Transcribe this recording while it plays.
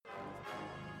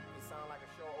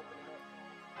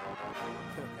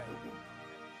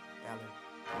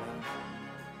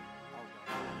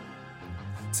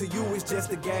To you it's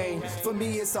just a game, for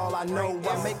me it's all I know.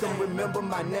 I make them remember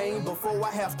my name before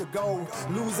I have to go.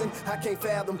 Losing, I can't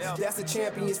fathom, that's a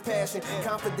champion's passion.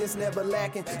 Confidence never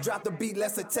lacking, drop the beat,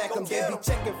 let's attack them. They be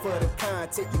checking for the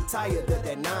content, you tired of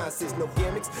that nonsense. No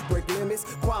gimmicks, break limits,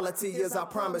 quality is I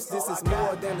promise. This is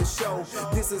more than a show,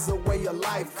 this is a way of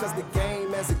life. Cause the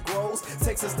game as it grows,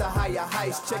 takes us to higher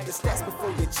heights. Check the stats before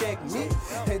you check me.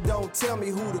 And don't tell me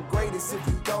who the greatest if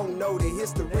you don't know the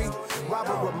history.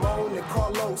 Robert, Ramon, and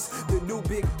Carlos, the new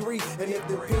big three. And if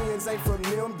the opinions ain't from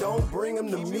them, don't bring them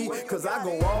to me. Cause I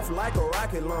go off like a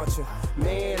rocket launcher.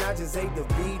 Man, I just ate the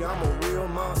beat, I'm a real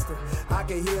monster. I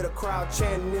can hear the crowd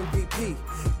chanting MVP,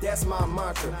 that's my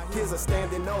mantra. Here's a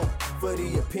standing O for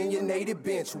the opinionated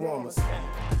bench warmers.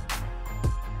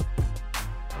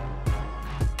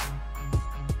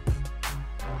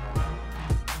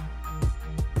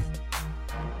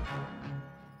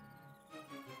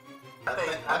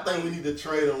 I think we need to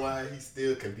trade him while he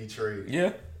still can be traded.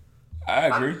 Yeah, I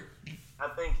agree. I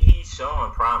think he's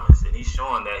showing promise, and he's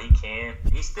showing that he can.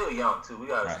 He's still young too. We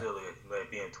gotta still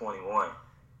be in 21,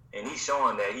 and he's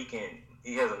showing that he can.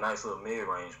 He has a nice little mid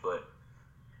range, but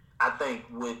I think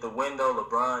with the window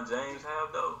LeBron James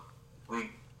have though, I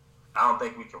don't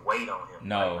think we can wait on him.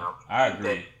 No, right now. I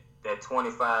agree. That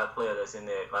 25 player that's in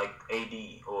there, like AD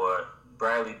or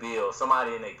Bradley Beal,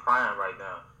 somebody in their prime right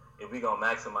now. If we gonna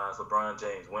maximize LeBron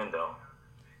James' window.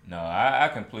 No,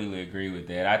 I completely agree with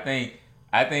that. I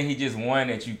think he just one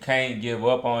that you can't give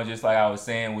up on. Just like I was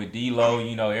saying with D'Lo,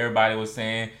 everybody was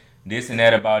saying this and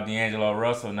that about D'Angelo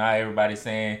Russell. Now everybody's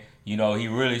saying, he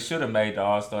really should have made the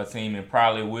All-Star team and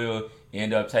probably will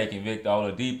end up taking Victor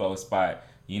Oladipo's spot.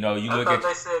 I thought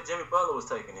they said Jimmy Butler was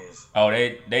taking his. Oh,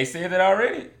 they said that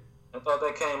already? I thought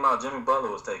that came out. Jimmy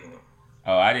Butler was taking it.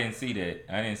 Oh, I didn't see that.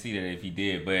 If he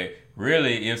did. But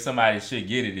really, if somebody should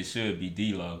get it, it should be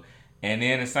D'Lo. And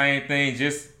then the same thing,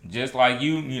 just like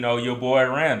your boy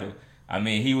Randall. I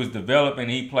mean, he was developing.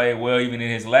 He played well even in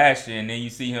his last year. And then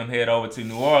you see him head over to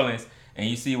New Orleans, and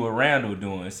you see what Randall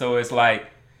doing. So it's like,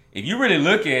 if you really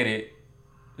look at it,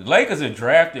 the Lakers have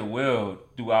drafted well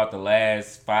throughout the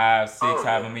last 5, 6,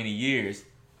 however many years.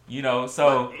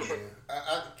 So.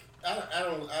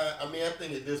 I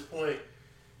think at this point,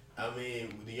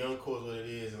 with the young core, what it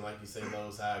is, and like you say,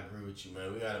 Lowe's, I agree with you,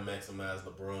 man. We got to maximize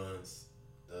LeBron's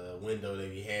window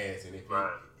that he has, and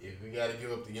if we got to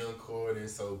give up the young core, then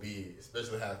so be it.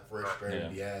 Especially how fresh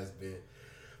strategy has been.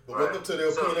 But welcome to the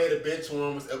Opinionated Bench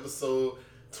Warmers, episode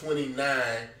 29.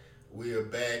 We are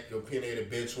back, the Opinionated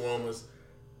Bench Warmers,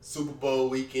 Super Bowl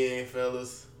weekend,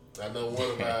 fellas. I know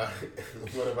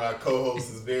one of our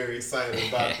co-hosts is very excited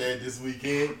about that this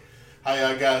weekend. How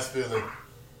y'all guys feeling?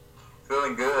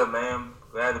 Feeling good, man.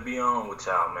 Glad to be on with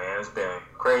y'all, man. It's been a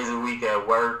crazy week at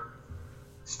work.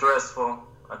 Stressful.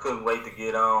 I couldn't wait to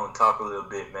get on and talk a little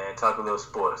bit, man. Talk a little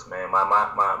sports, man.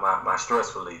 My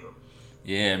stress reliever.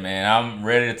 Yeah, man. I'm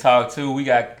ready to talk, too. We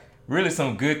got really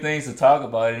some good things to talk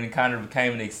about, and it kind of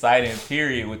became an exciting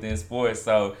period within sports.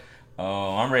 So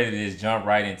I'm ready to just jump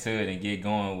right into it and get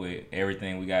going with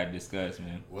everything we got to discuss,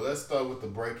 man. Well, let's start with the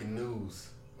breaking news.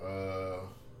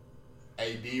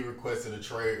 AD requested a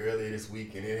trade earlier this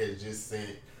week, and it has just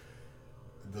sent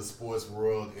the sports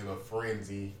world in a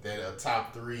frenzy that a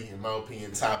top 3, in my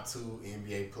opinion, top 2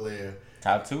 NBA player.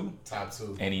 Top 2? Top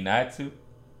 2. And he not 2?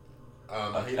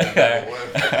 No, he not number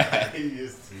 1. He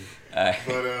is 2.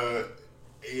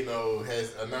 But,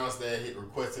 has announced that he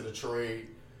requested a trade.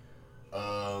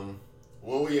 When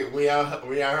y'all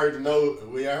heard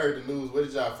the news, what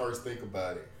did y'all first think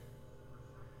about it?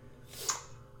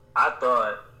 I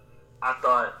thought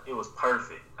it was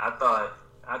perfect. I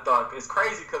thought it's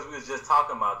crazy because we was just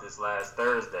talking about this last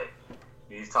Thursday.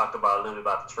 We talked about a little bit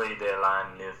about the trade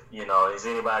deadline and if, is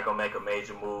anybody going to make a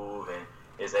major move and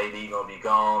is AD going to be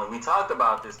gone? And we talked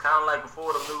about this kind of like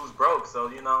before the news broke. So,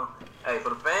 hey, for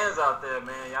the fans out there,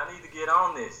 man, y'all need to get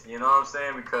on this. You know what I'm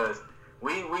saying? Because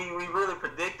we really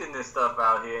predicting this stuff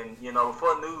out here and,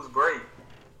 before news break.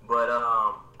 But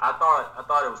I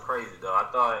thought it was crazy, though. I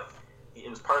thought it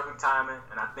was perfect timing,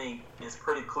 and I think it's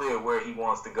pretty clear where he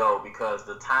wants to go because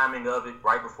the timing of it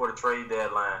right before the trade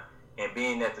deadline and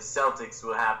being that the Celtics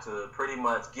will have to pretty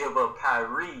much give up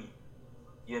Kyrie,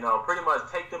 pretty much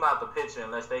take them out the picture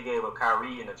unless they gave up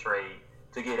Kyrie in the trade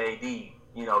to get AD,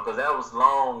 because that was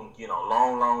long,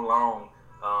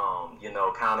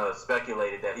 kind of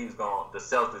speculated that the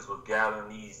Celtics were gathering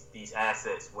these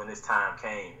assets when this time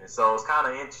came. And so it's kind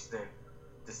of interesting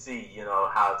to see,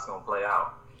 how it's going to play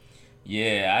out.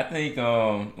 Yeah, I think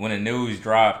when the news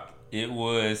dropped, it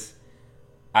was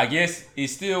I guess it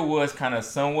still was kind of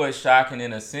somewhat shocking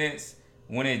in a sense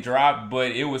when it dropped,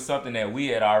 but it was something that we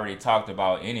had already talked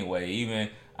about anyway. Even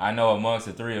I know amongst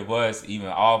the three of us, even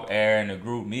off air in the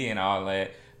group, me and all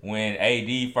that, when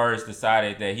AD first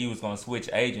decided that he was going to switch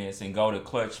agents and go to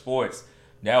Clutch Sports,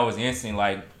 that was instant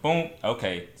like, boom,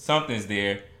 okay, something's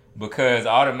there. Because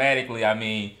automatically, I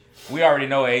mean, we already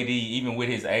know AD, even with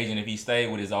his agent, if he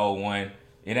stayed with his old one,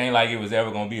 it ain't like it was ever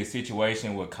going to be a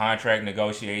situation where contract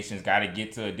negotiations got to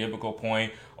get to a difficult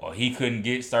point or he couldn't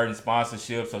get certain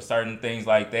sponsorships or certain things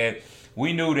like that.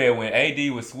 We knew that when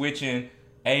AD was switching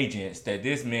agents, that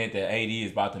this meant that AD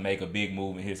is about to make a big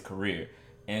move in his career.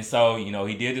 And so, you know,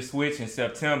 he did the switch in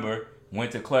September,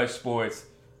 went to Clutch Sports.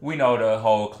 We know the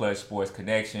whole Clutch Sports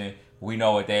connection. We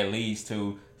know what that leads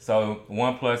to. So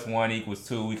 1 + 1 =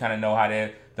 2. We kind of know how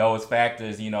those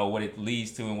factors, you know, what it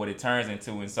leads to and what it turns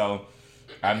into. And so,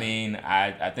 I mean,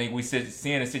 I think we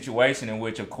seeing a situation in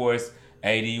which, of course,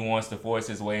 AD wants to force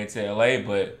his way into LA,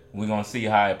 but we're going to see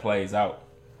how it plays out.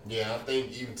 Yeah, I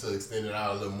think even to extend it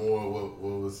out a little more,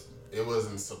 it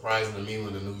wasn't surprising to me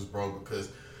when the news broke because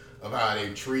of how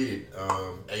they've treated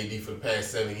AD for the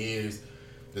past 7 years.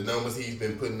 The numbers he's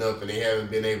been putting up, and they haven't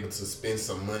been able to spend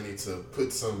some money to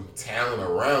put some talent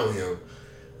around him.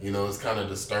 You know, it's kind of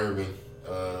disturbing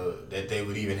that they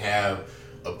would even have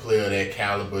a player of that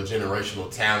caliber, generational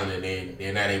talent, and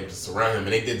they're not able to surround him.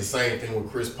 And they did the same thing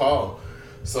with Chris Paul.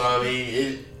 So, I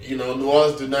mean, New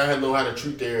Orleans do not know how to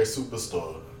treat their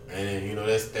superstar. And, you know,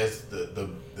 that's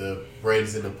the bread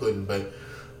is in the pudding. But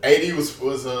AD was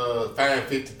fined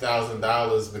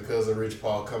 $50,000 because of Rich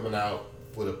Paul coming out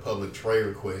with a public trade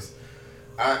request.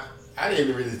 I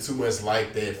didn't really too much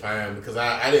like that fine because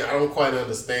I don't quite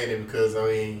understand it because, I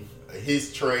mean,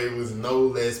 his trade was no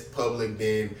less public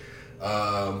than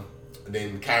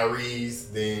Kyrie's,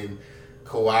 than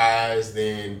Kawhi's,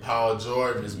 than Paul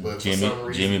George's, but for some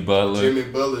reason Jimmy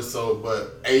Butler. So,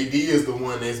 but AD is the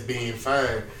one that's being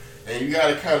fined, and you got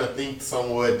to kind of think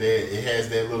somewhat that it has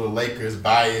that little Lakers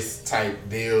bias type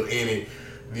deal in it.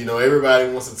 You know, everybody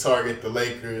wants to target the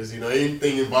Lakers. You know,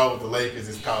 anything involved with the Lakers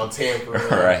is called tampering.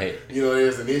 Right. You know,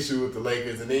 there's an issue with the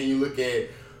Lakers, and then you look at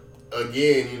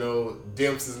again. You know,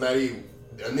 Demps is not even.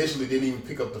 Initially didn't even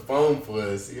pick up the phone for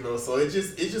us, you know, so it's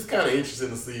just kind of interesting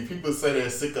to see. People say they're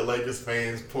sick of Lakers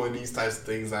fans pointing these types of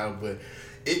things out, but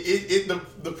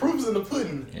the proof's in the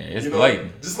pudding. Yeah, it's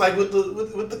blatant. Just like with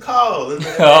the call and the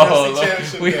NFC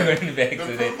Championship we game. went back the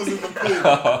to proof was in the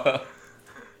pudding.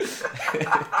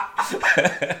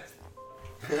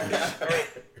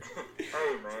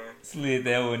 Hey, man. Slid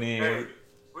that one in. Hey,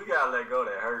 we gotta let go of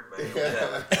that hurt, man. We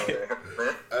gotta let go of that hurt,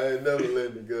 man. I ain't never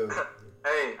letting it go.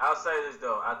 Hey, I'll say this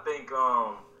though. I think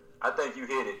you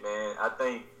hit it, man. I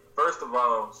think first of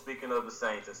all, speaking of the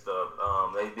Saints and stuff,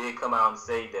 they did come out and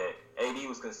say that AD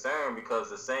was concerned because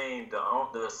the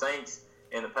Saints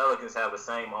and the Pelicans have the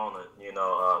same owner. You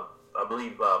know, I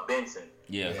believe Benson.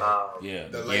 Yeah.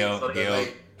 The Gail.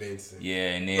 late Benson.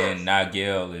 Yeah, and then now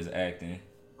Gail is acting.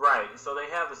 Right, so they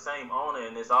have the same owner,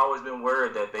 and it's always been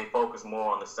word that they focus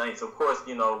more on the Saints. Of course,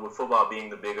 you know, with football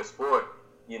being the bigger sport,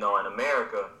 you know, in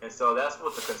America. And so that's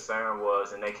what the concern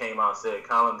was. And they came out and said,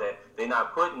 Colin, that they're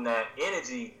not putting that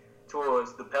energy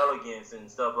towards the Pelicans and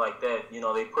stuff like that. You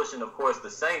know, they pushing, of course, the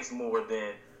Saints more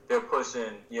than they're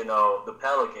pushing, you know, the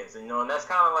Pelicans. And, you know, and that's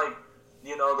kind of like,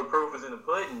 you know, the proof is in the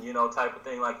pudding, you know, type of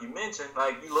thing. Like you mentioned,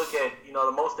 like you look at, you know,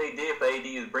 the most they did for AD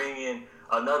is bring in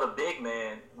another big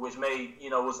man, which made, you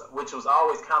know, which was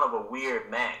always kind of a weird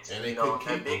match. And they you know,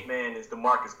 that big man is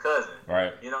DeMarcus Cousins.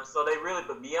 Right. You know, so they really,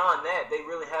 but beyond that, they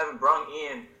really haven't brought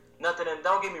in nothing. And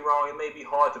don't get me wrong, it may be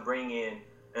hard to bring in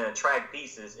and attract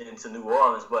pieces into New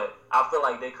Orleans, but I feel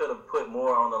like they could have put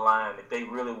more on the line if they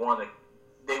really want to.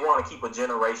 They want to keep a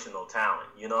generational talent.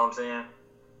 You know what I'm saying?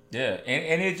 Yeah,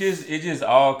 and it just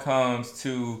all comes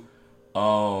to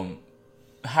how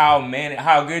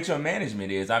good your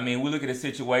management is. I mean, we look at a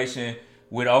situation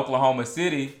with Oklahoma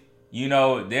City. You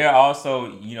know, they're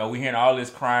also, you know, we're hearing all this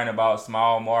crying about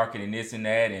small market and this and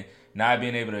that and not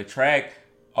being able to attract.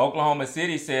 Oklahoma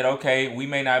City said, okay, we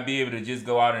may not be able to just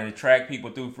go out and attract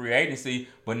people through free agency,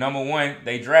 but number one,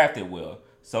 they drafted well.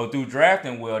 So through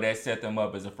drafting well, that set them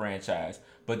up as a franchise.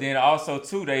 But then also,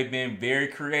 too, they've been very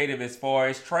creative as far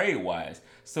as trade-wise.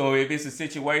 So if it's a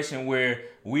situation where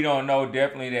we don't know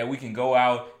definitely that we can go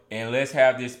out and let's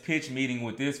have this pitch meeting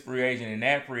with this free agent and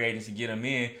that free agent to get them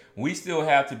in, we still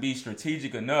have to be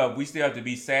strategic enough. We still have to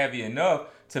be savvy enough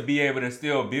to be able to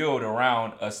still build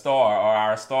around a star or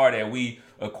our star that we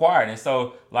acquired. And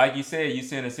so, like you said,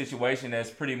 you're in a situation that's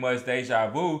pretty much deja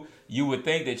vu. You would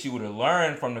think that you would have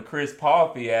learned from the Chris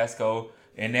Paul fiasco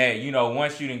And that,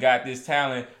 once you done got this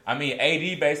talent, I mean,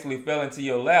 AD basically fell into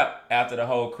your lap after the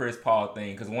whole Chris Paul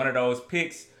thing, because one of those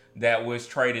picks that was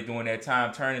traded during that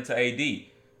time turned into AD.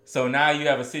 So now you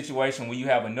have a situation where you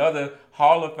have another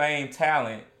Hall of Fame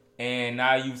talent, and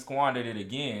now you've squandered it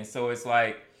again. So it's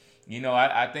like,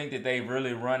 I think that they've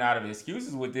really run out of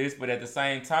excuses with this, but at the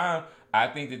same time, I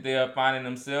think that they're finding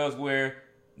themselves where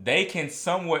they can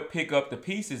somewhat pick up the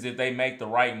pieces if they make the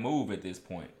right move at this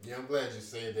point. Yeah, I'm glad you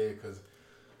said that, because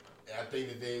I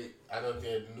think that I don't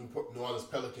think New Orleans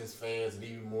Pelicans fans, and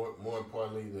even more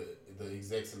importantly, the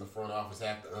execs in the front office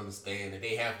have to understand that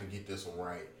they have to get this one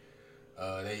right.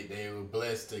 They were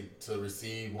blessed to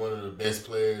receive one of the best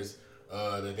players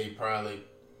that they probably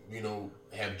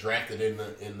have drafted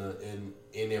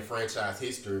in their franchise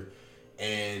history,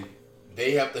 and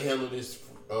they have to handle this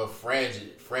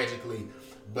fragilely.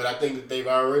 But I think that they've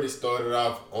already started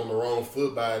off on the wrong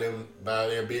foot by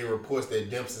there being reports that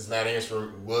Dempsey's not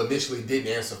answering. Well, initially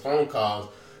didn't answer phone calls,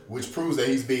 which proves that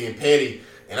he's being petty.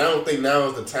 And I don't think now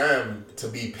is the time to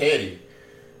be petty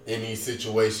in these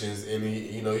situations. And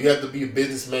you have to be a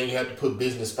businessman. You have to put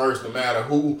business first, no matter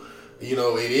who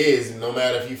it is, and no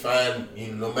matter if you find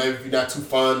no matter if you're not too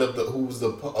fond of who's the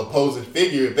opposing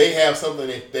figure. If they have something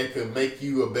that could make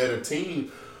you a better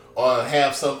team, or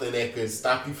have something that could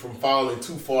stop you from falling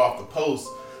too far off the post,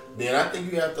 then I think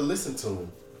you have to listen to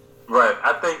them. Right.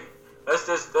 I think let's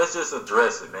just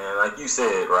address it, man. Like you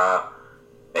said, Rob,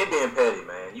 they being petty,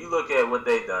 man. You look at what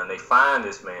they done. They find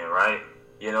this man, right?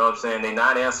 You know what I'm saying? They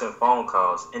not answering phone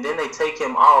calls, and then they take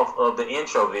him off of the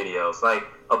intro videos. Like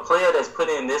a player that's put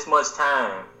in this much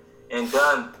time and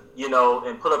done,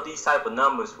 and put up these type of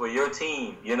numbers for your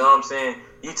team. You know what I'm saying?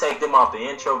 You take them off the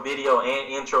intro video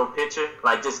and intro picture,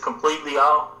 like just completely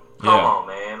off. Come on,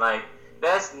 man. Like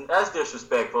that's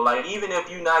disrespectful. Like even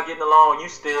if you're not getting along, you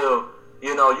still,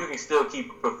 you can still keep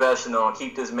it professional and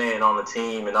keep this man on the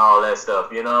team and all that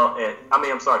stuff. And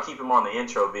keep him on the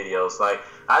intro videos. Like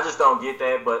I just don't get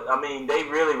that. But I mean, they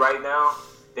really right now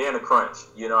they're in a crunch.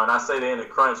 And I say they're in a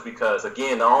crunch because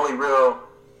again, the only real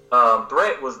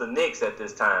threat was the Knicks at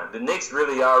this time. The Knicks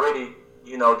really already,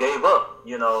 gave up,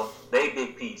 they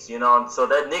big piece, so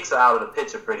that Knicks are out of the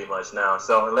picture pretty much now.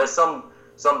 So unless some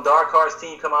dark horse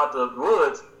team come out the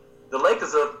woods, the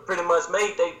Lakers have pretty much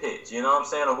made their pitch, you know what I'm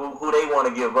saying, or who they want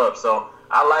to give up. So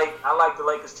I like the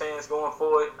Lakers' chance going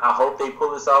forward. I hope they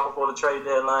pull this off before the trade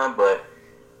deadline, but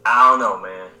I don't know,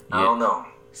 man. I don't know.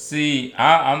 See,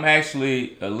 I'm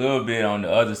actually a little bit on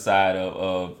the other side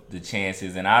of the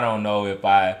chances, and I don't know if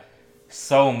I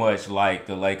so much like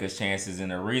the Lakers' chances.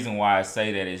 And the reason why I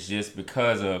say that is just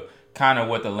because of kind of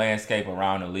what the landscape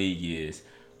around the league is.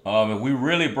 If we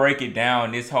really break it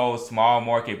down, this whole small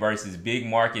market versus big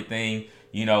market thing,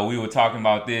 we were talking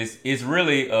about this. It's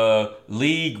really a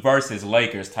league versus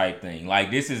Lakers type thing.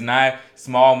 Like this is not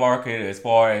small market as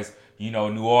far as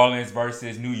New Orleans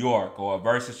versus New York or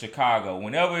versus Chicago.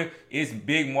 Whenever it's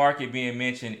big market being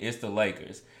mentioned, it's the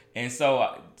Lakers. And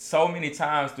so many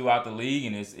times throughout the league,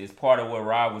 and it's part of what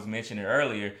Rob was mentioning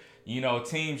earlier,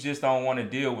 teams just don't want to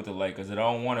deal with the Lakers. They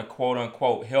don't want to, quote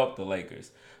unquote, help the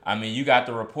Lakers. I mean, you got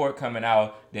the report coming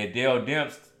out that Dale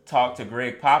Demps talked to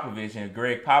Greg Popovich, and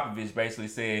Greg Popovich basically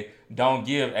said, don't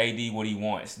give AD what he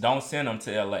wants. Don't send him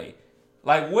to LA.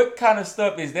 Like, what kind of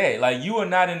stuff is that? Like, you are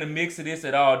not in the mix of this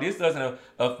at all. This doesn't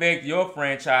affect your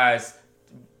franchise,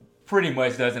 pretty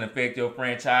much doesn't affect your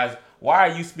franchise. Why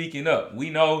are you speaking up? We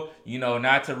know,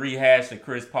 not to rehash the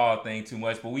Chris Paul thing too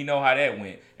much, but we know how that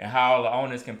went and how all the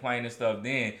owners complained and stuff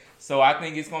then. So I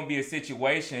think it's going to be a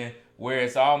situation where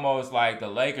it's almost like the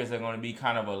Lakers are going to be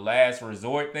kind of a last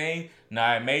resort thing.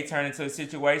 Now, it may turn into a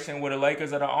situation where the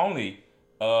Lakers are the only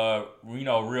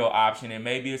real option. It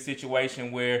may be a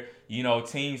situation where,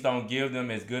 teams don't give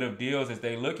them as good of deals as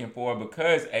they're looking for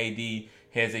because AD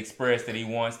has expressed that he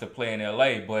wants to play in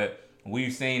LA. But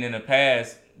we've seen in the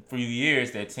past few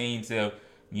years that teams have,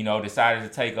 decided to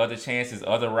take other chances,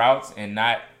 other routes, and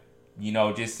not,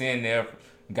 just send their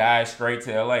guys straight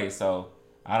to LA. So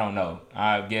I don't know.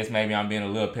 I guess maybe I'm being a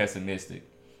little pessimistic.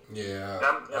 Yeah,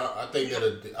 I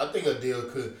think a deal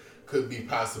could be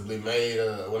possibly made.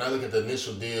 When I look at the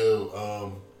initial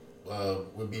deal,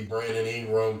 would be Brandon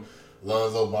Ingram,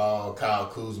 Lonzo Ball, Kyle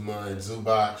Kuzma, and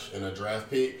Zubac in a draft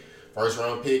pick, first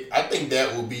round pick. I think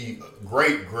that will be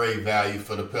great value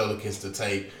for the Pelicans to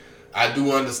take. I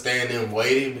do understand them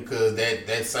waiting because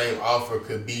that same offer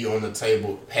could be on the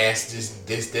table past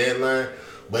this deadline.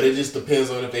 But it just depends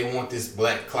on if they want this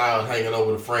black cloud hanging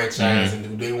over the franchise,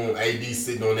 and do they want AD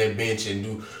sitting on that bench, and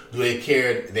do they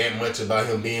care that much about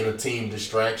him being a team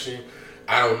distraction?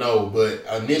 I don't know, but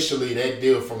initially that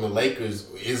deal from the Lakers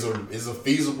is a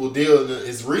feasible deal.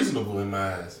 It's reasonable in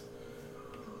my eyes.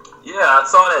 Yeah, I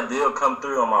saw that deal come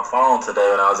through on my phone today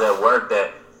when I was at work.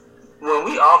 That when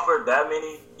we offered that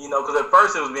many, because at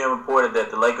first it was being reported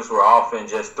that the Lakers were offering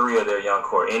just 3 of their young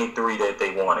core, any 3 that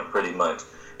they wanted, pretty much.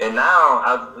 And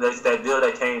now that's that deal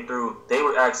that came through. They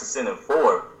were actually sending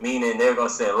 4, meaning they're going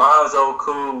to send Lonzo,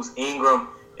 Kuz, Ingram,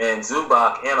 and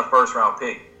Zubac, and a first-round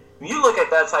pick. When you look at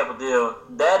that type of deal,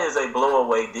 that is a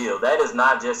blow-away deal. That is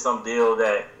not just some deal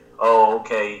that,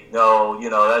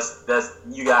 that's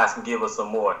you guys can give us some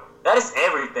more. That is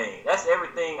everything. That's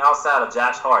everything outside of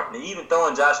Josh Hart. And even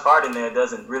throwing Josh Hart in there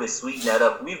doesn't really sweeten that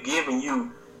up. We've given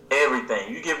you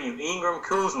everything. We've given you Ingram,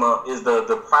 Kuzma is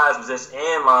the prize possession,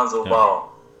 and Lonzo Ball.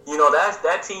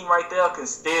 That team right there can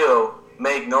still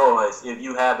make noise if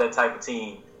you have that type of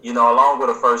team, along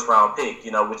with a first-round pick,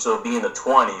 which will be in the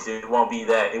 20s. It won't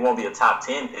be a top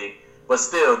 10 pick. But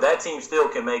still, that team still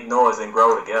can make noise and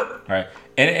grow together. Right.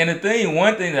 And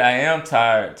one thing that I am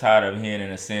tired of hearing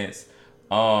in a sense,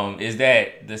 is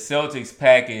that the Celtics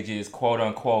package is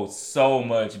quote-unquote so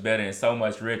much better and so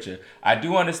much richer. I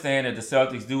do understand that the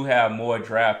Celtics do have more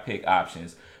draft pick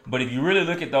options. But if you really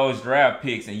look at those draft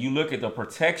picks and you look at the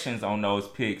protections on those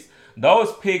picks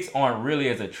aren't really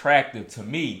as attractive to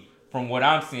me from what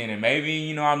I'm seeing. And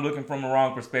maybe, I'm looking from a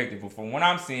wrong perspective. But from what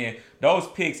I'm seeing, those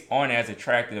picks aren't as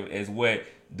attractive as what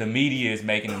the media is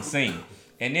making them seem.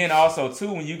 And then also,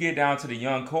 too, when you get down to the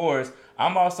young cores,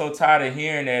 I'm also tired of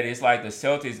hearing that it's like the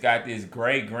Celtics got this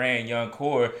great, grand young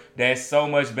core that's so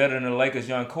much better than the Lakers'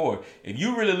 young core. If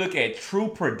you really look at true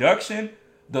production,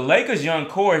 the Lakers' young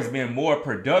core has been more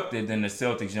productive than the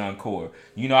Celtics' young core.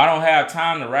 I don't have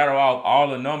time to rattle off all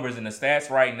the numbers and the stats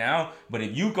right now, but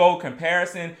if you go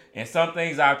comparison, and some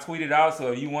things I've tweeted out,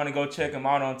 so if you want to go check them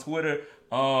out on Twitter,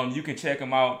 you can check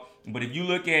them out. But if you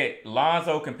look at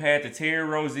Lonzo compared to Terry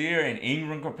Rozier and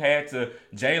Ingram compared to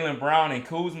Jaylen Brown and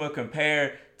Kuzma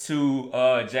compared to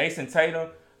Jason Tatum,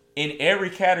 in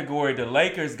every category, the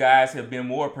Lakers guys have been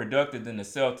more productive than the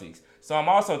Celtics. So I'm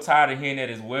also tired of hearing that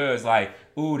as well. It's like,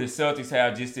 ooh, the Celtics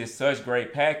have just this such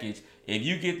great package. If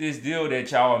you get this deal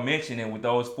that y'all are mentioning with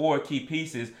those 4 key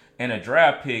pieces and a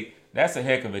draft pick, that's a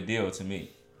heck of a deal to me.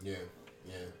 Yeah.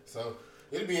 So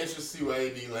it'll be interesting to see where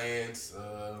AD lands.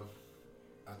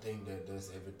 I think that's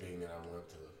everything that I want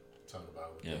to talk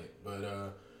about with that.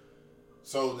 But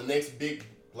so the next big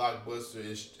blockbuster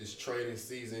is trading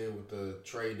season with the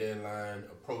trade deadline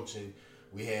approaching.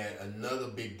 We had another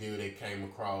big deal that came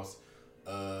across.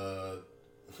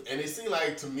 And it seemed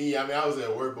like to me, I was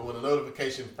at work, but when the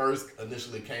notification first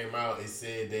initially came out, it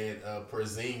said that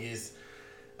Porzingis,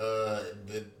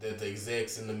 that the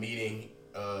execs in the meeting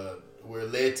were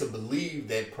led to believe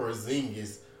that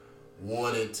Porzingis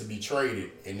wanted to be traded.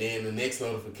 And then the next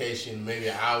notification, maybe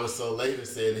an hour or so later,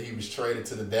 said that he was traded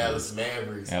to the Dallas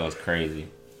Mavericks. That was crazy.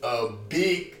 A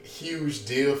big, huge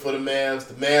deal for the Mavs.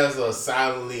 The Mavs are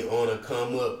silently on a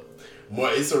come up.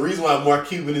 It's a reason why Mark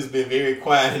Cuban has been very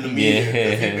quiet in the media.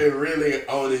 Because he's been really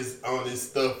on his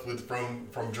stuff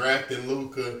from drafting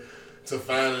Luka to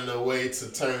finding a way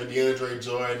to turn DeAndre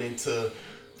Jordan into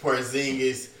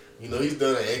Porzingis. He's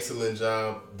done an excellent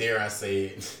job, dare I say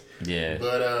it. Yeah.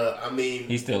 But,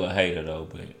 he's still a hater, though.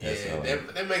 But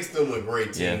that makes them a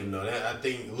great team, though. I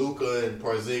think Luka and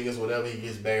Porzingis, whenever he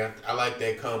gets back, I like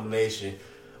that combination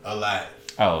a lot.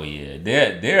 Oh, yeah.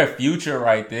 Their future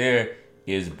right there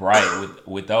is bright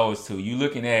with those two. You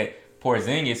looking at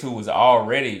Porzingis, who was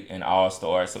already an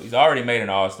all-star. So he's already made an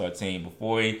all-star team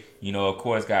before he, of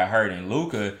course, got hurt. And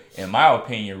Luka, in my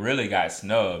opinion, really got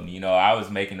snubbed. I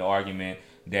was making the argument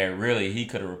that really he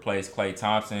could have replaced Klay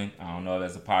Thompson. I don't know if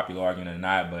that's a popular argument or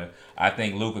not, but I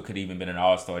think Luka could even been an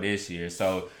all-star this year.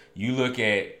 So you look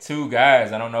at two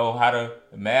guys, I don't know how the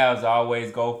Mavs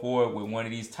always go forward with one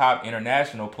of these top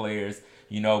international players,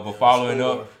 but following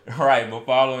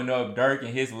up Dirk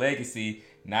and his legacy,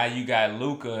 now you got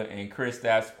Luka and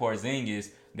Kristaps Porzingis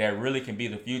that really can be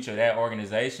the future of that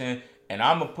organization. And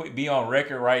I'm going to be on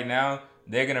record right now,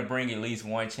 they're going to bring at least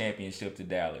one championship to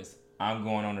Dallas. I'm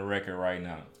going on the record right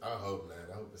now. I hope not.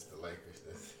 I hope it's the Lakers.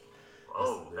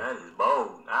 That is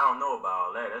bold. I don't know about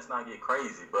all that. Let's not get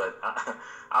crazy, but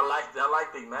I like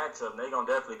the matchup. They're gonna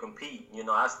definitely compete.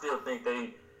 I still think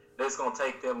that's gonna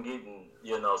take them getting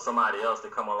somebody else to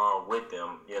come along with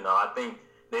them. I think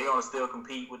they're gonna still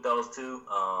compete with those two.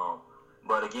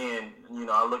 But again,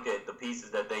 I look at the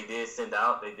pieces that they did send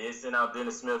out. They did send out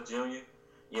Dennis Smith Jr.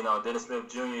 Dennis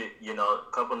Smith Jr.,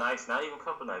 a couple nights, not even a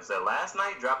couple nights. That last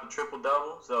night dropped a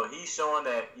triple-double. So he's showing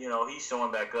that, he's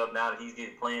showing back up now that he's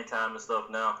getting playing time and stuff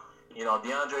now.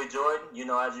 DeAndre Jordan,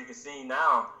 as you can see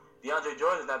now, DeAndre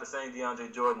Jordan is not the same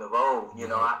DeAndre Jordan of old. You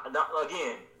know, I'm not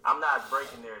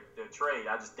breaking their trade.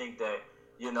 I just think that,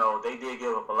 you know, they did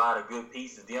give up a lot of good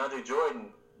pieces. DeAndre Jordan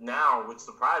now, which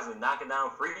surprisingly, knocking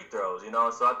down free throws, you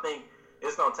know. So I think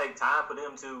it's going to take time for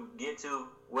them to get to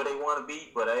where they want to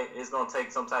be, but it's going to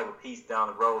take some type of piece down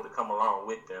the road to come along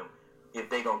with them if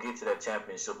they're going to get to that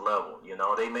championship level. You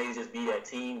know, they may just be that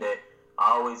team that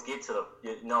always get to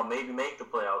maybe make the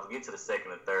playoffs, get to the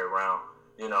second or third round,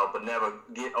 you know, but never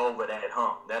get over that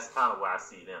hump. That's kind of where I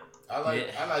see them. I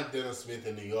like Dennis Smith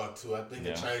in New York, too. I think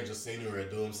a change of scenery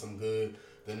will do him some good.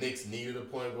 The Knicks needed a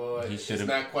point guard. It's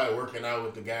not quite working out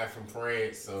with the guy from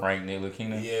France. So Frank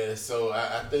Ntilikina. Yeah, so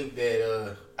I think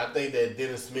that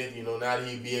Dennis Smith, you know, now that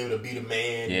he'll be able to be the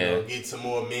man, you know, get some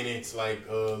more minutes like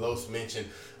Los mentioned,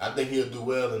 I think he'll do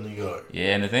well in New York.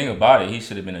 Yeah, and the thing about it, he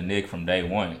should have been a Knick from day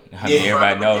one. I mean,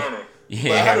 everybody knows. Yeah,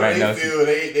 but everybody knows.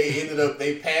 They ended up,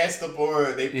 they passed him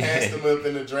up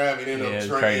in the draft and ended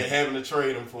up having to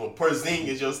trade him for him.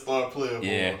 Porzingis, your star player for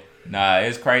him. Nah,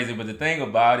 it's crazy. But the thing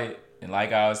about it, and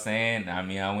like I was saying, I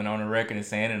mean, I went on the record and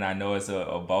saying it, and I know it's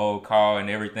a bold call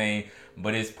and everything,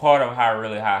 but it's part of how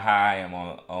high I am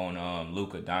on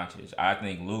Luka Doncic. I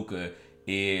think Luka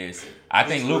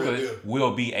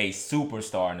will be a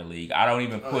superstar in the league. I don't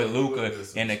even put Luka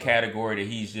in the category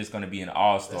that he's just going to be an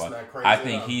all-star. I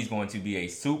think he's going to be a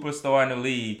superstar in the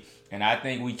league, and I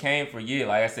think we can't forget,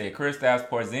 like I said, Kristaps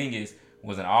Porzingis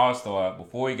was an all-star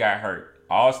before he got hurt.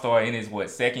 All-star in his,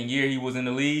 second year he was in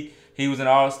the league. He was an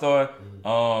all-star.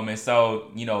 And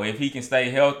so, you know, if he can stay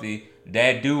healthy,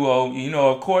 that duo, you know,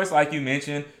 of course, like you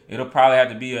mentioned, it'll probably have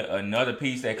to be another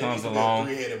piece that comes along.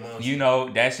 You know,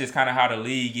 that's just kind of how the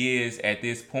league is at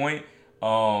this point.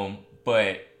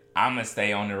 But I'm going to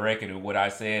stay on the record of what I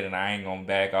said, and I ain't going to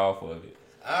back off of it.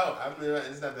 I mean,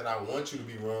 it's not that I want you to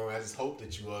be wrong. I just hope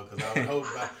that you are, because I would hope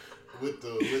with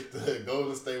the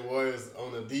Golden State Warriors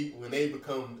on the deep, when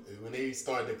they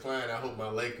start declining, I hope my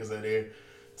Lakers are there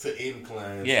to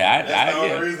incline. Yeah, that's the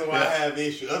only reason why I have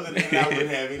issue. Other than that, I wouldn't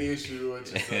have any issue with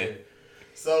what you're saying.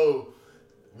 So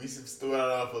we started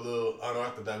off a little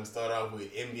unorthodox. We start off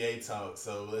with NBA talk.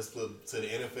 So let's flip to the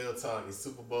NFL talk. It's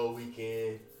Super Bowl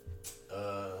weekend.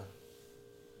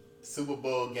 Super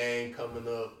Bowl game coming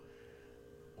up.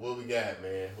 What we got,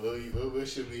 man? What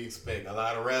should we expect? A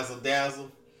lot of razzle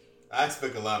dazzle. I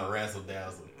expect a lot of razzle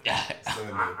dazzle.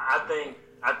 I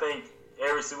think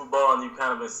every Super Bowl, and you've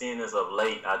kind of been seeing this of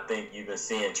late, I think you've been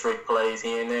seeing trick plays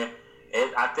here and there.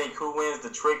 And I think who wins the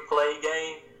trick play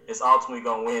game is ultimately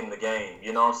going to win the game.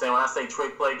 You know what I'm saying? When I say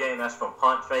trick play game, that's from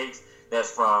punt fakes. That's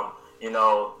from, you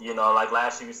know, like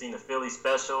last year we seen the Philly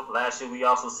special. Last year we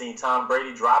also seen Tom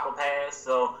Brady drop a pass.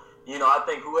 So, you know, I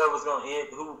think whoever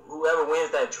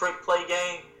wins that trick play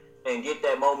game and get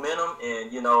that momentum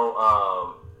and, you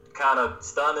know, kind of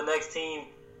stun the next team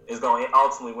is going to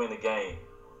ultimately win the game.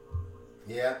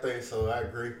 Yeah, I think so. I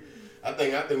agree. I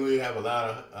think we have a lot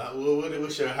of.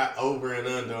 What's your over and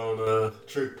under on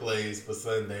trick plays for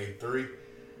Sunday? 3?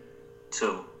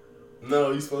 2.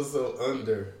 No, you're supposed to go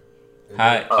under.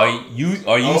 Are you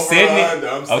setting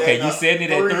it? Okay, you setting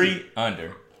it at 3?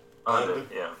 Under.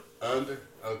 Yeah. Under.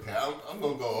 Okay, I'm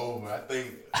gonna go over. I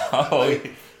think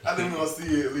we're gonna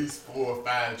see at least 4 or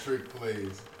 5 trick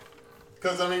plays.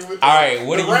 Because I mean, with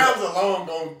the Rams alone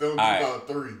don't do about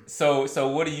 3. So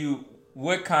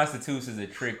what constitutes as a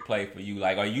trick play for you?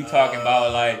 Like, are you talking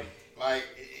about like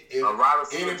if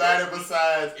anybody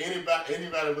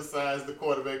besides the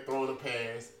quarterback throwing a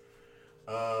pass,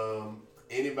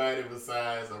 anybody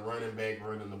besides a running back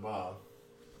running the ball?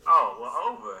 Oh, well,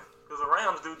 over. Because the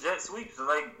Rams do jet sweeps,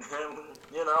 like,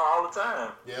 you know, all the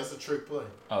time. Yeah, it's a trick play.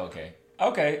 Okay.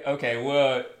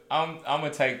 Well, I'm gonna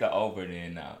take the over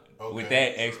then now. Okay. With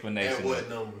that explanation. At what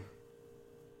number?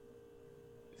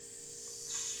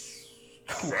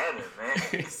 7,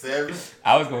 man. 7?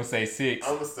 I was gonna say 6.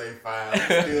 I'm gonna say 5. I'm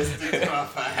still stick to my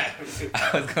 5.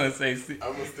 I was gonna say 6.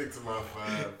 I'm gonna stick to my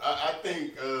 5. I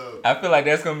think. I feel like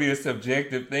that's gonna be a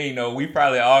subjective thing, though. We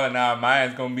probably all in our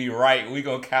minds gonna be right. We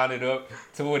gonna count it up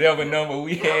to whatever number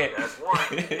we had. That's 1.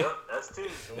 Yep, that's 2.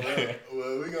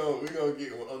 Well, we gonna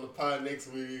get on the pod next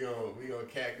week. We gonna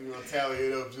tally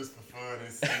it up just for fun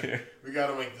and see. We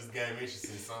gotta make this game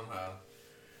interesting somehow.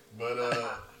 But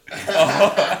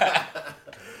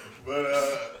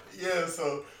yeah.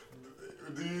 So,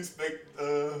 do you expect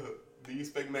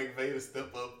McVay to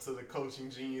step up to the coaching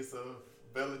genius of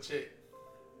Belichick?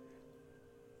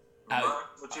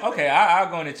 I'll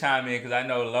go to chime in because I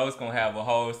know Lowe's gonna have a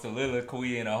whole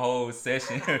soliloquy and a whole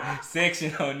section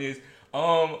on this.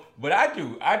 But I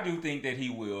do think that he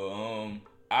will.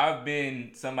 I've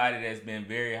been somebody that's been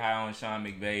very high on Sean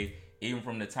McVay, even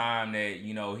from the time that,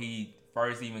 you know, he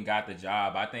first even got the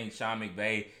job. I think Sean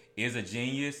McVay is a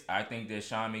genius. I think that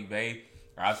Sean McVay,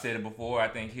 I've said it before, I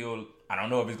think I don't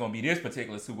know if it's going to be this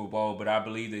particular Super Bowl, but I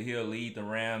believe that he'll lead the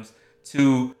Rams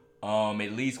to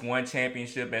at least one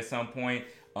championship at some point.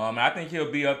 I think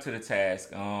he'll be up to the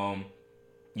task.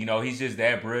 He's just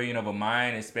that brilliant of a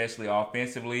mind, especially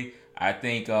offensively. I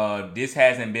think this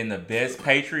hasn't been the best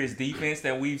Patriots defense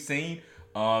that we've seen.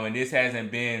 And this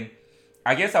hasn't been,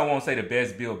 I guess I won't say the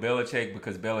best Bill Belichick,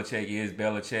 because Belichick is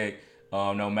Belichick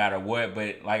no matter what.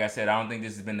 But like I said, I don't think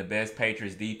this has been the best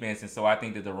Patriots defense. And so I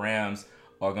think that the Rams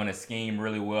are going to scheme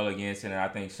really well against it. And I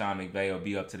think Sean McVay will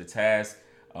be up to the task.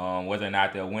 Whether or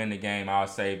not they'll win the game, I'll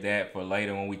save that for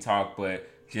later when we talk. But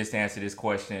just to answer this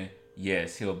question,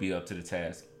 yes, he'll be up to the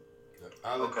task.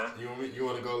 Okay. You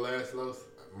want to go last, Los?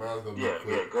 Mine's gonna be quick.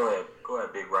 Yeah, go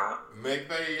ahead, Big Rob.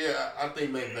 McVay, I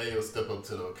think McVay will step up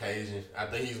to the occasion. I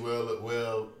think he's gonna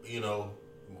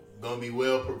be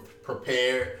well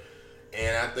prepared,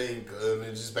 and I think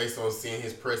just based on seeing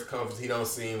his press conference, he don't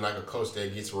seem like a coach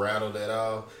that gets rattled at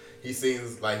all. He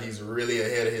seems like he's really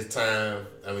ahead of his time.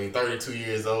 I mean, 32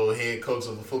 years old, head coach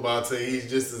of a football team.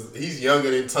 He's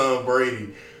younger than Tom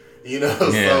Brady, Yeah.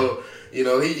 So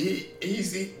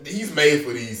he's made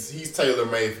for these. He's tailor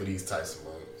made for these types of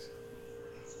moments.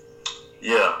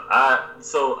 Yeah,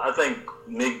 I think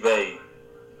McVay.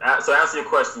 So answer your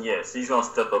question, yes, he's gonna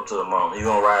step up to the moment. He's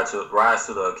gonna rise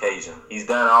to the occasion. He's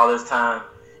done all this time,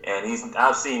 and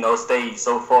I've seen no stage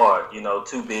so far,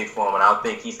 too big for him, and I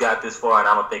think he's got this far, and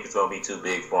I don't think it's gonna be too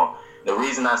big for him. The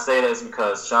reason I say that is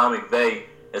because Sean McVay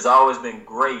has always been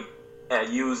great at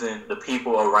using the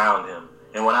people around him.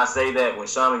 And when I say that, when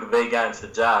Sean McVay got into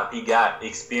the job, he got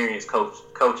experienced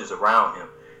coaches around him.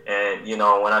 And,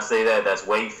 when I say that, that's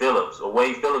Wade Phillips. Well,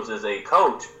 Wade Phillips is a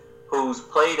coach who's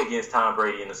played against Tom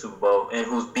Brady in the Super Bowl and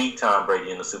who's beat Tom Brady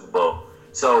in the Super Bowl.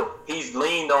 So he's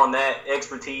leaned on that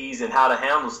expertise and how to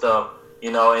handle stuff,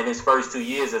 in his first 2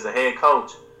 years as a head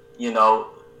coach,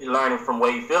 learning from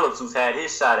Wade Phillips, who's had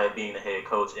his shot at being a head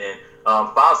coach. And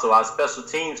Faso, our special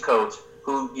teams coach,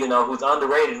 who's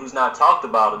underrated, who's not talked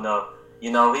about enough.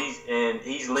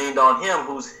 He's leaned on him,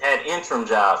 who's had interim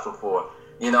jobs before.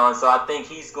 And so I think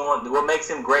what makes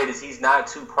him great is he's not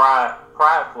too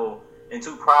prideful and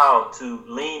too proud to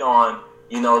lean on,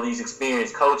 these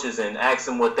experienced coaches and ask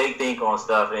them what they think on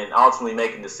stuff and ultimately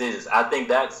making decisions. I think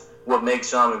that's what makes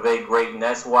Sean McVay great, and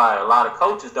that's why a lot of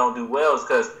coaches don't do well, is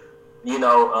because,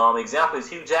 example is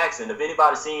Hugh Jackson. If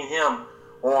anybody's seen him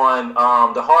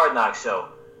on the Hard Knocks show,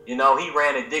 he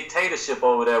ran a dictatorship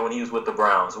over there when he was with the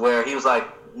Browns, where he was like,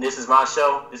 this is my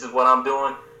show, this is what I'm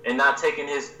doing, and not taking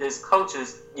his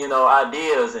coaches,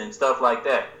 ideas and stuff like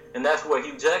that. And that's where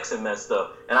Hugh Jackson messed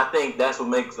up. And I think that's what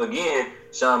makes, again,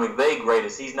 Sean McVay great,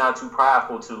 is he's not too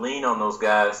prideful to lean on those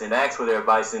guys and ask for their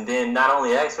advice, and then not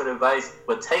only ask for their advice,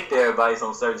 but take their advice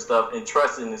on certain stuff and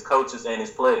trust in his coaches and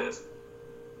his players.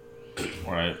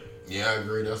 Right. Yeah, I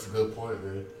agree. That's a good point,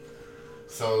 man.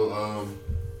 So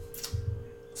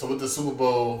with the Super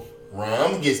Bowl run,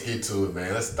 I'm gonna get to it,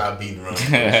 man. Let's stop beating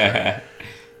around.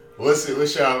 What's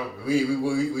y'all?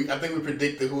 I think we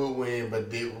predicted who would win, but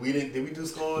did we do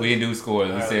scores? We didn't do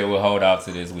scores. We said we'll hold out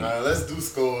to this week. All right, let's do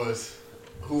scores.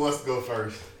 Who wants to go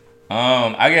first?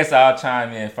 I guess I'll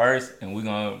chime in first, and we're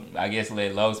gonna,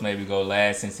 let Los maybe go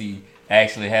last, since he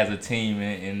actually has a team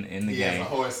in the game.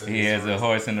 He has a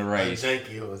horse in the race. A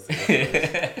janky horse.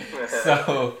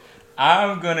 So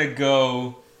I'm gonna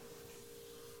go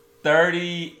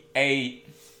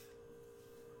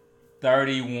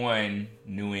 38-31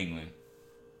 New England.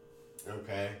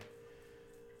 Okay.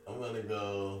 I'm going to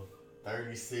go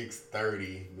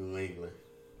 36-30 New England.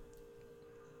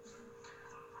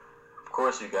 Of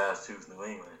course you guys choose New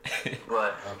England.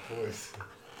 But of course.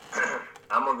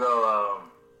 I'm going to go,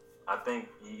 I think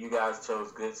you guys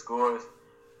chose good scores,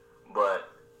 but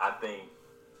I think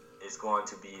it's going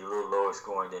to be a little lower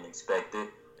scoring than expected.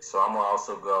 So I'm going to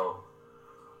also go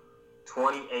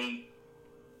 28-24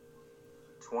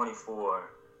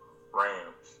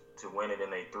 Rams to win it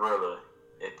in a thriller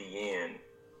at the end.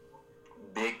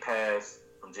 Big pass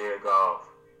from Jared Goff.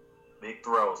 Big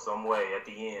throw some way at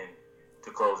the end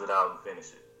to close it out and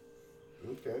finish it.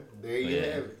 Okay, there you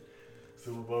have it.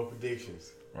 Super Bowl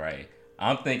predictions. Right.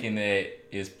 I'm thinking that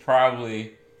it's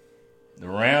probably the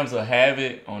Rams will have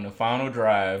it on the final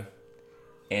drive,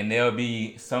 and there'll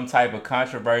be some type of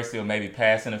controversy or maybe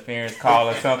pass interference call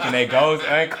or something that goes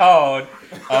uncalled in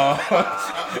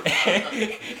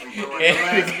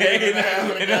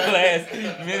the last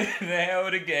minute and a half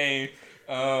of the game.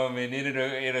 And then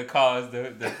it'll cause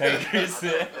the Patriots.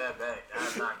 I'm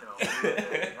knocking on wood.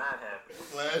 That not happen.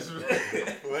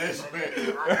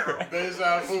 Flashback.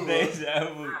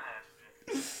 Deja vu.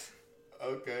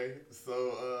 Okay,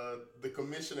 so the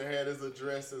commissioner had his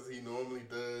address as he normally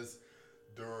does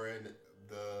during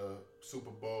the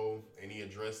Super Bowl, and he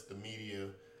addressed the media.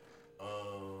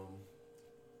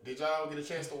 Did y'all get a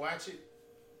chance to watch it?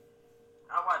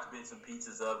 I watched bits and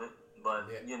pieces of it, but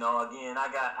Yeah. you know, again,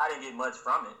 I didn't get much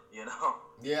from it. You know.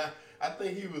 Yeah, I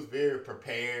think he was very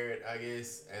prepared, I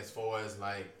guess, as far as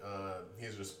like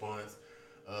his response.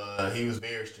 He was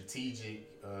very strategic.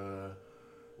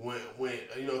 When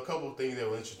you know, a couple of things that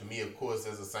were interesting to me, of course,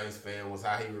 as a Saints fan, was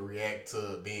how he would react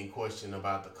to being questioned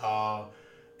about the call,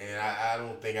 and I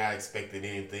don't think I expected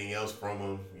anything else from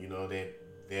him. You know that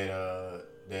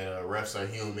refs are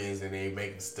humans and they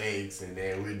make mistakes, and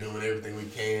that we're doing everything we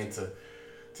can to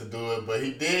do it. But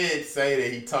he did say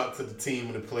that he talked to the team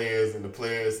and the players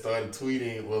started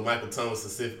tweeting. Well, Michael Thomas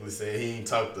specifically said he didn't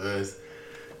talk to us.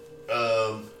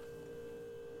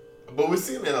 But we're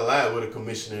seeing that a lot where the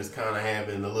commissioner is kind of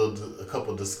having a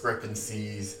couple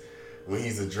discrepancies when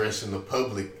he's addressing the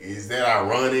public. Is that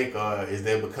ironic, or is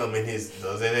that becoming is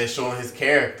that showing his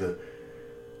character?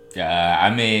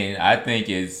 I mean, I think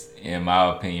it's, in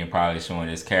my opinion, probably showing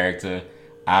his character.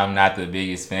 I'm not the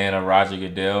biggest fan of Roger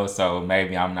Goodell, so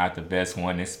maybe I'm not the best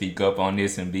one to speak up on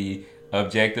this and be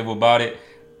objective about it.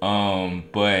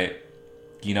 But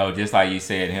you know, just like you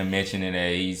said, him mentioning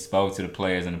that he spoke to the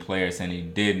players and the players saying he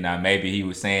didn't. Now, maybe he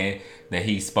was saying that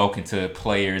he's spoken to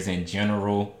players in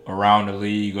general around the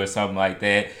league or something like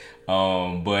that.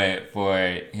 But for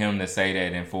him to say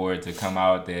that and for it to come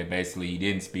out that basically he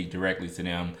didn't speak directly to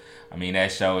them, I mean,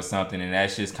 that shows something. And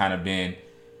that's just kind of been,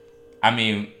 I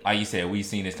mean, like you said, we've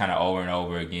seen this kind of over and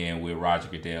over again with Roger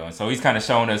Goodell. And so he's kind of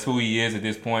showing us who he is at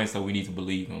this point, so we need to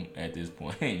believe him at this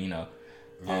point, you know.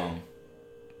 Yeah.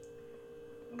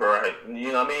 Right.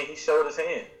 You know what I mean? He showed his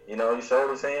hand. You know,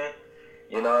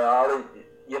 You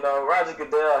know, Roger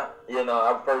Goodell, you know,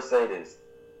 I first say this.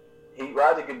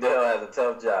 Roger Goodell has a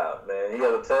tough job, man. He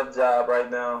has a tough job right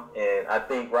now, and I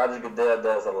think Roger Goodell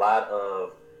does a lot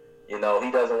of, you know, he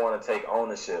doesn't want to take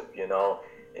ownership, you know.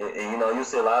 And, you know, you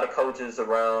see a lot of coaches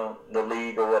around the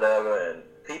league or whatever, and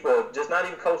people, just not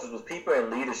even coaches, but people in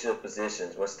leadership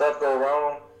positions. When stuff go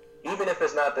wrong, even if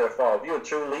it's not their fault, if you're a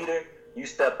true leader, you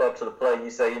step up to the plate and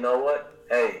you say, you know what,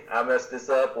 hey, I messed this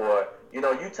up, or, you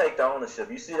know, you take the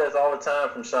ownership. You see that all the time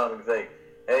from Sean McVay.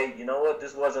 Hey, you know what,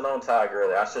 this wasn't on Tiger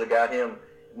earlier. I should have got him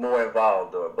more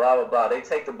involved, or blah, blah, blah. They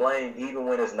take the blame even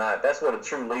when it's not. That's what a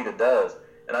true leader does.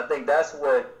 And I think that's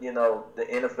what, you know, the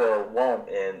NFL want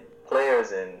and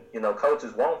players and, you know,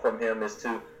 coaches want from him is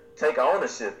to take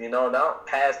ownership, you know, not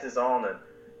pass this on and,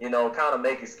 you know, kind of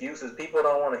make excuses. People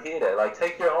don't want to hear that. Like,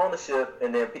 take your ownership,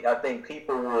 and then I think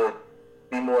people would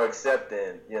be more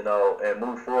accepting, you know, and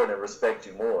move forward and respect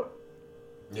you more.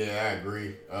 Yeah, I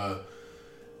agree.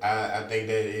 I think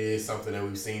that it is something that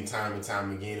we've seen time and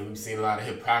time again, and we've seen a lot of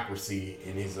hypocrisy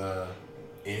in his I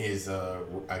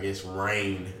guess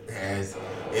reign as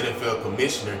NFL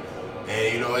commissioner.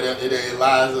 And you know, it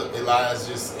lies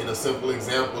just in a simple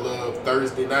example of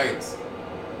Thursday night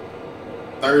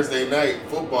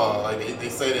football. Like they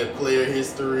say that player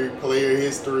history.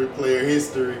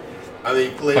 I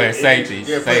mean, player safety.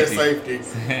 Yeah, player safety.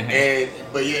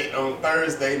 But yet on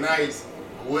Thursday nights,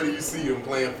 what do you see them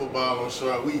playing football on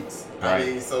short weeks? Right. I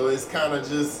mean, so it's kind of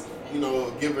just, you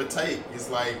know, give or take. It's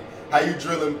like how you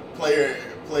drilling player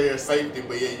safety,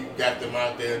 but yeah, you got them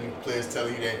out there and the players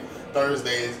telling you that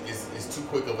Thursday is too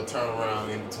quick of a turnaround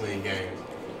in between games.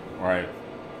 Right.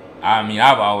 I mean,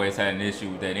 I've always had an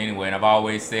issue with that anyway, and I've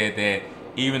always said that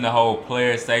even the whole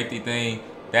player safety thing,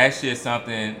 that's just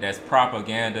something that's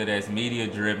propaganda, that's media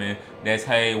driven, that's,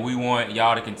 hey, we want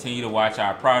y'all to continue to watch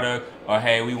our product, or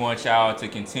hey, we want y'all to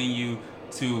continue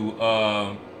to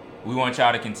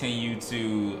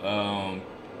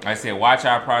like I said, watch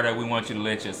our product. We want you to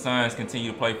let your sons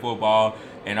continue to play football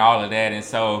and all of that. And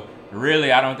so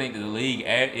really, I don't think that the league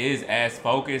is as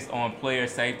focused on player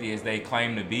safety as they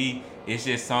claim to be. It's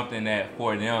just something that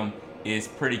for them is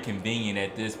pretty convenient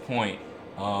at this point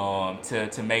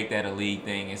to make that a league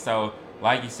thing. And so,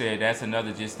 like you said, that's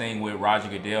another just thing with Roger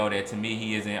Goodell that to me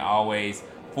he isn't always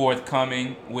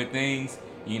forthcoming with things.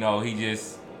 You know, he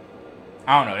just,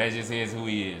 I don't know, that just is who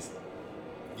he is.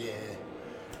 Yeah.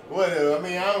 Well, I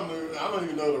mean, I don't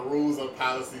even know the rules or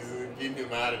policies and getting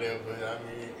him out of there, but I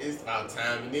mean, it's about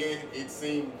time. And then it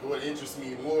seemed, what interests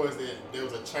me more is that there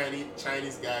was a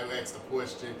Chinese guy who asked a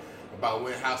question about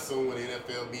how soon will the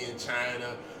NFL be in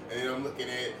China, and then I'm looking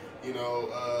at, you know,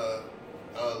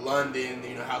 London,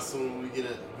 you know, how soon we get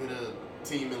a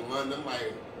team in London.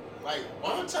 Like,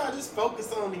 why don't y'all just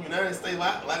focus on the United States?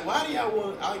 Like, why do y'all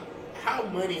want, like, how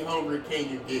money hungry can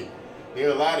you get? There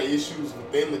are a lot of issues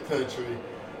within the country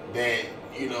that,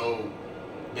 you know,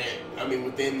 that, I mean,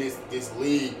 within this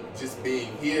league, just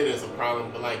being here, there's a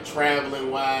problem. But like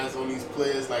traveling wise on these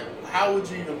players, like how would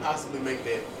you even possibly make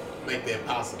that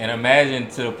possible? And imagine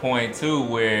to the point too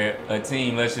where a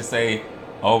team, let's just say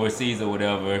overseas or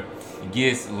whatever,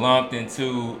 gets lumped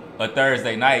into a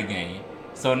Thursday night game.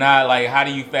 So now, like, how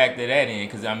do you factor that in?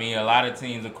 Because I mean, a lot of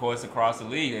teams, of course, across the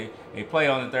league, they play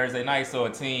on the Thursday night. So a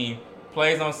team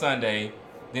plays on Sunday,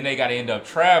 then they got to end up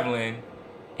traveling,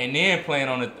 and then playing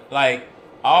on the like.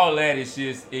 All that is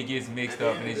just, it gets mixed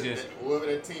up, and it's just whoever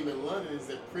that team in London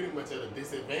is pretty much at a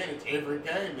disadvantage every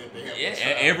game that they have to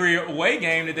try. Every away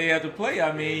game that they have to play.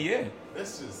 I mean, yeah.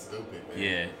 That's just stupid, man.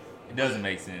 Yeah, it doesn't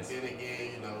make sense. Then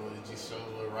again, you know, it just shows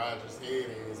where Rodgers' head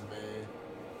is, man.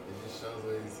 It just shows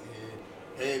where his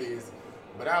head is.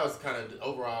 But I was kind of,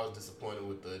 overall, I was disappointed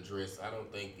with the address. I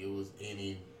don't think it was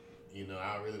any, you know,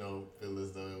 I really don't feel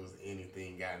as though it was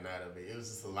anything gotten out of it. It was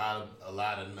just a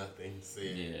lot of nothing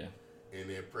said. Yeah. In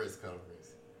their press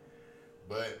conference.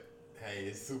 But hey,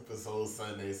 it's Super Soul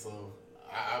Sunday, so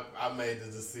I made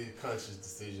the conscious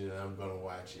decision and I'm gonna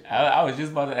watch it. I was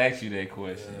just about to ask you that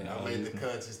question. Yeah, I made the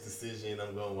conscious decision and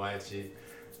I'm gonna watch it.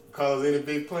 Carlos, any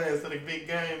big plans for the big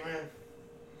game, man?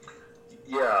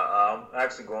 Yeah, I'm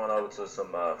actually going over to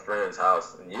some friend's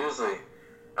house, and usually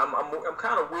I'm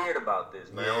kind of weird about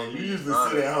this, man. Yeah, you usually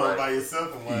sit at home by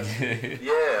yourself and watch it.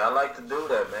 Yeah, I like to do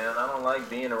that, man. I don't like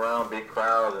being around big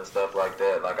crowds and stuff like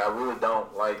that. Like, I really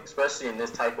don't like, especially in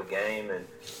this type of game. And,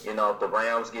 you know, if the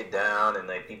Rams get down and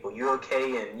like people, you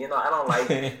okay? And, you know, I don't like,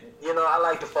 you know, I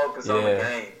like to focus on the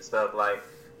game and stuff. Like,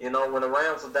 you know, when the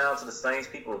Rams were down to the Saints,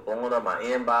 people were blowing up my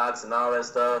inbox and all that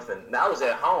stuff. And I was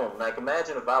at home. Like,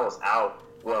 imagine if I was out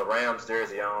with a Rams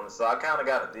jersey on. So I kind of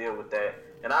got to deal with that.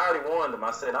 And I already warned them. I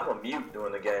said, I'm a mute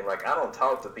during the game. Like, I don't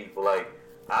talk to people. Like,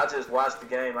 I just watch the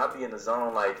game. I be in the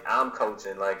zone like I'm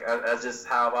coaching. Like, that's just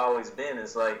how I've always been.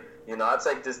 It's like, you know, I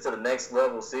take this to the next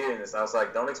level serious. I was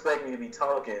like, don't expect me to be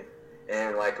talking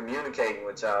and, like, communicating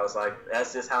with y'all. It's like,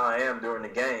 that's just how I am during the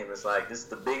game. It's like, this is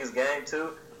the biggest game,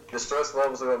 too. The stress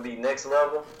levels are going to be next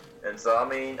level. And so, I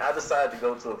mean, I decided to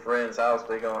go to a friend's house.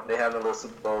 They having a little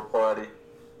Super Bowl party.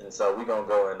 And so we're going to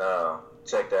go and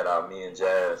check that out, me and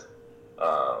Jazz.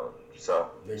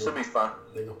 So it should be fun.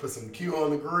 They're going to put some Q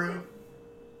on the grill?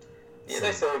 Yeah,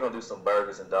 they say they're going to do some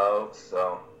burgers and dogs.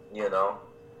 So, you know,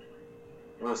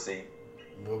 we'll see.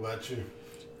 What about you?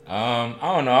 I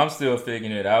don't know. I'm still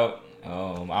figuring it out. I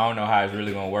don't know how it's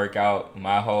really going to work out.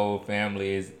 My whole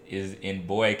family is in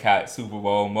boycott Super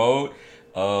Bowl mode.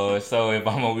 So if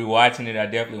I'm going to be watching it, I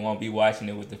definitely won't be watching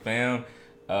it with the fam.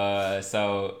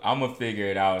 So I'm going to figure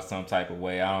it out some type of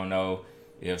way. I don't know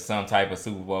if some type of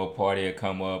Super Bowl party will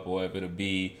come up or if it'll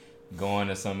be going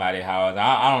to somebody's house.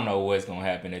 I don't know what's going to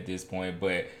happen at this point,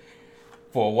 but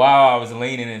for a while I was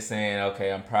leaning and saying,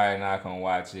 okay, I'm probably not going to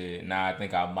watch it. Now I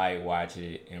think I might watch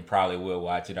it and probably will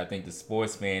watch it. I think the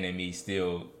sports fan in me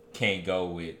still can't go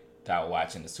without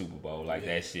watching the Super Bowl. Like,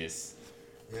 that's just...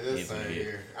 Yeah, that's the same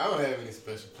here. I don't have any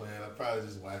special plan. I'll probably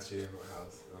just watch it in my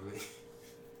house. I mean...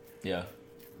 Yeah.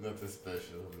 Nothing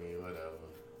special. I mean, whatever.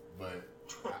 But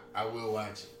I will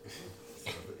watch it.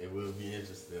 So it will be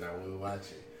interesting. I will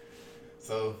watch it.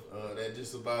 So that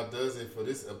just about does it for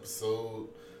this episode.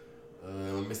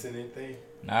 Am I missing anything?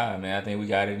 Nah, man. I think we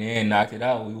got it in, knocked it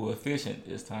out. We were efficient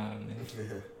this time,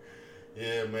 man.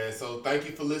 Yeah, man. So thank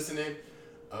you for listening.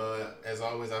 As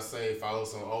always, I say follow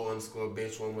us on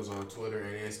 _benchwarmers on Twitter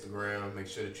and Instagram. Make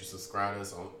sure that you subscribe to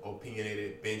us on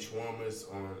Opinionated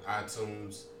Benchwarmers on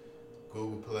iTunes,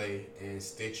 Google Play, and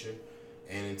Stitcher.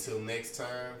 And until next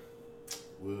time,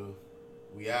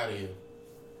 we out of here.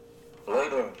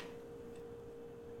 Later.